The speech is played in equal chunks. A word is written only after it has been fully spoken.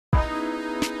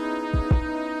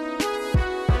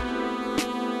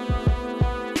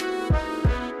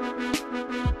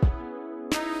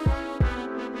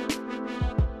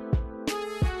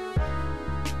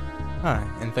Hi,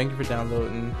 and thank you for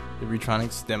downloading the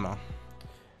Retronics demo.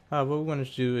 What we're going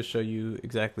to do is show you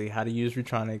exactly how to use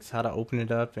Retronics, how to open it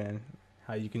up, and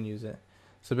how you can use it.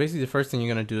 So basically the first thing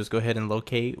you're going to do is go ahead and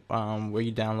locate where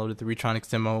you downloaded the Retronics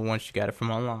demo once you got it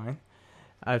from online.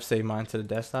 I've saved mine to the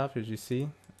desktop, as you see.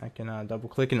 I can double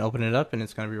click and open it up, and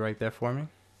it's going to be right there for me.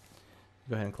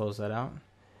 Go ahead and close that out.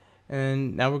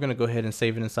 And now we're going to go ahead and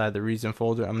save it inside the Reason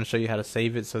folder. I'm going to show you how to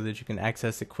save it so that you can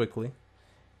access it quickly.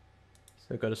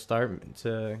 So go to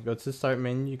the start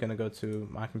menu. You're going to go to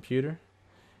My Computer.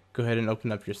 Go ahead and open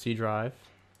up your C drive.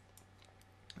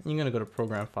 You're going to go to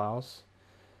Program Files.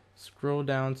 Scroll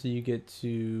down till you get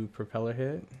to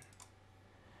Propellerhead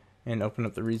and open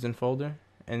up the Reason folder.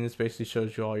 And this basically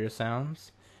shows you all your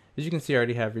sounds. As you can see, I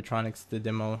already have Retronics the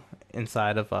demo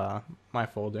inside of my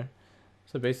folder.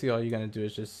 So basically all you're going to do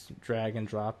is just drag and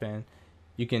drop in.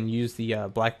 You can use the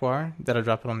black bar that'll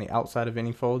drop it on the outside of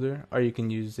any folder, or you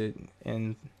can use it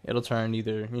and it'll turn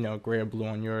either gray or blue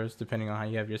on yours depending on how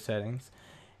you have your settings,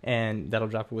 and that'll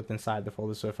drop it with inside the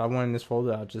folder. So if I want in this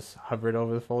folder, I'll just hover it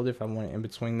over the folder. If I want it in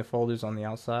between the folders on the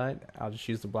outside, I'll just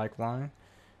use the black line.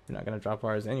 We're not going to drop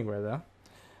ours anywhere though.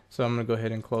 So I'm going to go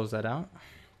ahead and close that out.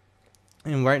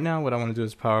 And right now what I want to do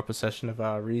is power up a session of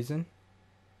Reason.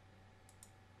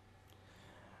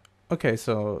 Okay,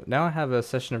 so now I have a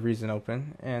session of Reason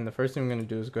open, and the first thing we're going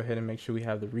to do is go ahead and make sure we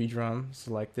have the redrum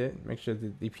selected. Make sure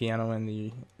that the piano and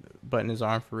the button is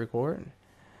armed for record.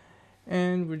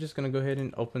 And we're just going to go ahead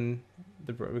and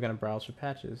we're going to browse for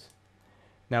patches.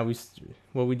 Now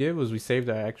what we did was we saved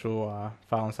our actual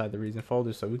file inside the Reason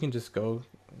folder, so we can just go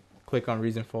click on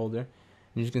Reason folder,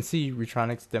 and you can see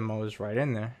Retronics demo is right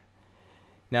in there.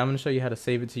 Now I'm going to show you how to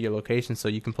save it to your location so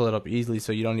you can pull it up easily,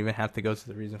 so you don't even have to go to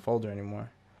the Reason folder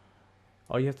anymore.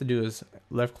 All you have to do is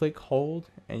left click, hold,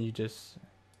 and you just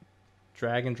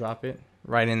drag and drop it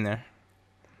right in there.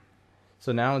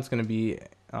 So now it's going to be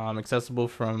accessible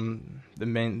from the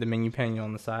menu panel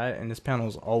on the side, and this panel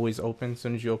is always open. As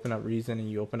soon as you open up Reason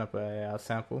and you open up a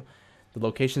sample, the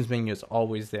locations menu is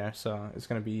always there, so it's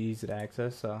going to be easy to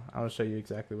access. So I'll show you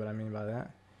exactly what I mean by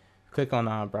that. Click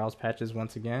on Browse Patches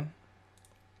once again,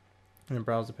 and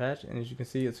browse the patch, and as you can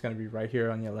see, it's going to be right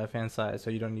here on your left hand side, so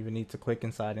you don't even need to click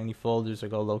inside any folders or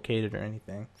go locate it or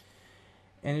anything.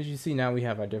 And as you see, now we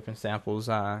have our different samples.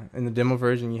 In the demo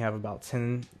version, you have about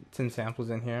 10 samples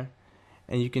in here,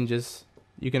 and you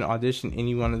can audition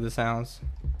any one of the sounds,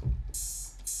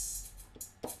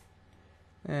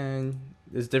 and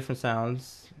there's different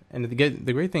sounds. And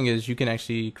the great thing is you can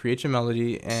actually create your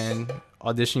melody and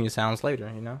audition your sounds later,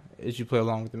 as you play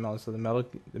along with the melody. So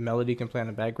the melody can play in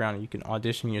the background, and you can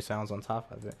audition your sounds on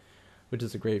top of it, which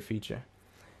is a great feature.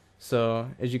 So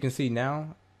as you can see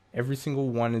now, every single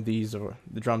one of these, or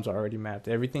the drums are already mapped.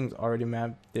 Everything's already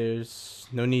mapped. There's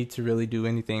no need to really do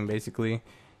anything. Basically,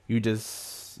 you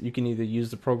can either use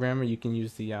the program, or you can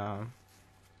use the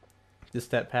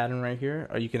step pattern right here,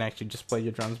 or you can actually just play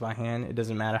your drums by hand. It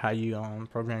doesn't matter how you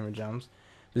program your drums.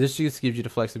 But this just gives you the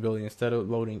flexibility. Instead of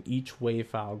loading each wave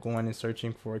file, going and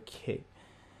searching for a kick,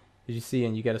 as you see,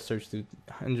 and you got to search through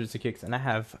hundreds of kicks, and I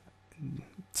have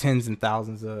tens and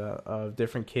thousands of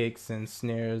different kicks and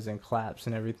snares and claps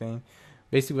and everything.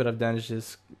 Basically what I've done is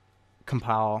just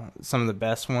compile some of the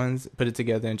best ones, put it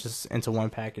together, and just into one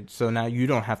package. So now you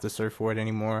don't have to search for it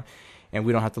anymore, and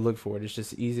we don't have to look for it. It's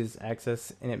just easy to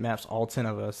access, and it maps all 10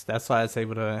 of us. That's why it's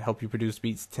able to help you produce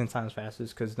beats 10 times faster,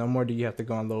 because no more do you have to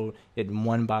go and load it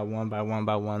one by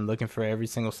one, looking for every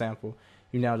single sample.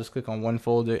 You now just click on one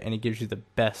folder, and it gives you the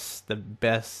best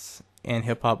in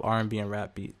hip-hop, R&B, and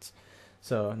rap beats.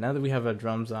 So now that we have our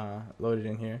drums loaded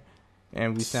in here,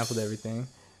 and we sampled everything,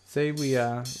 say we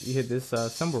hit this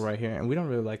cymbal right here, and we don't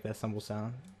really like that cymbal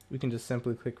sound. We can just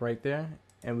simply click right there,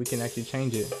 and we can actually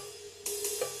change it.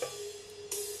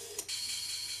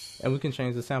 And we can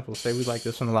change the sample. Say we like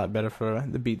this one a lot better for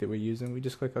the beat that we're using. We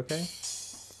just click OK.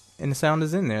 And the sound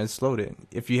is in there. It's loaded.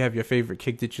 If you have your favorite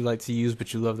kick that you like to use,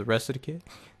 but you love the rest of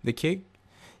the kick,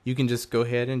 you can just go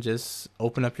ahead and just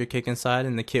open up your kick inside,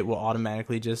 and the kit will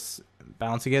automatically just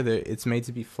bound together. It's made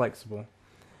to be flexible.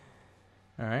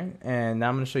 Alright, and now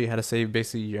I'm going to show you how to save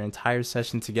basically your entire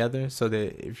session together, so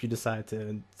that if you decide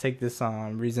to take this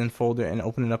Reason folder and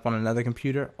open it up on another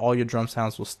computer, all your drum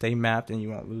sounds will stay mapped and you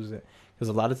won't lose it. Because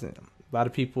a lot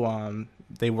of people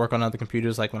they work on other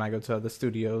computers, like when I go to other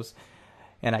studios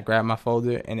and I grab my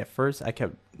folder, and at first I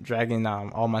kept dragging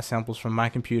all my samples from my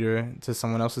computer to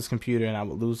someone else's computer, and I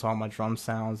would lose all my drum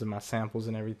sounds and my samples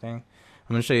and everything.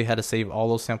 I'm going to show you how to save all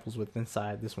those samples with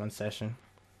inside this one session.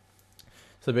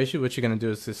 So basically what you're going to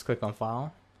do is just click on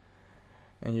File,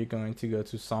 and you're going to go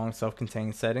to Song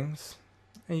Self-Contained Settings,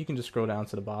 and you can just scroll down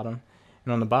to the bottom,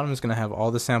 And on the bottom, it's going to have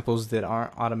all the samples that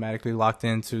aren't automatically locked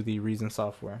into the Reason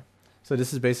software. So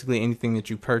this is basically anything that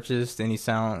you purchased, any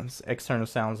sounds, external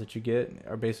sounds that you get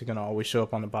are basically going to always show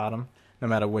up on the bottom, no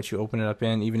matter what you open it up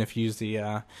in, even if you use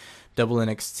the double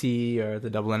NXT or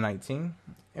the double N19.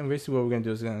 And basically what we're going to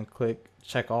do is going to click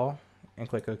check all and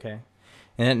click OK.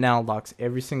 And it now locks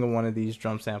every single one of these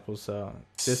drum samples. So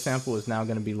this sample is now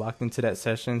going to be locked into that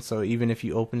session. So even if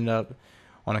you open it up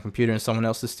on a computer in someone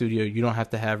else's studio, you don't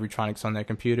have to have Retronics on their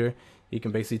computer. You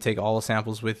can basically take all the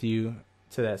samples with you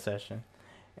to that session.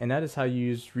 And that is how you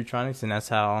use Retronics, and that's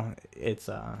how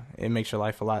it makes your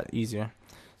life a lot easier.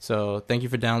 So thank you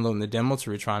for downloading the demo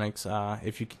to Retronics.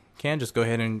 If you can, just go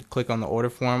ahead and click on the order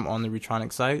form on the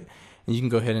Retronics site, and you can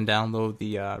go ahead and download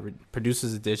the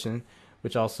Producer's Edition,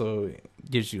 which also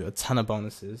gives you a ton of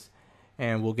bonuses.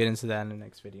 And we'll get into that in the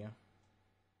next video.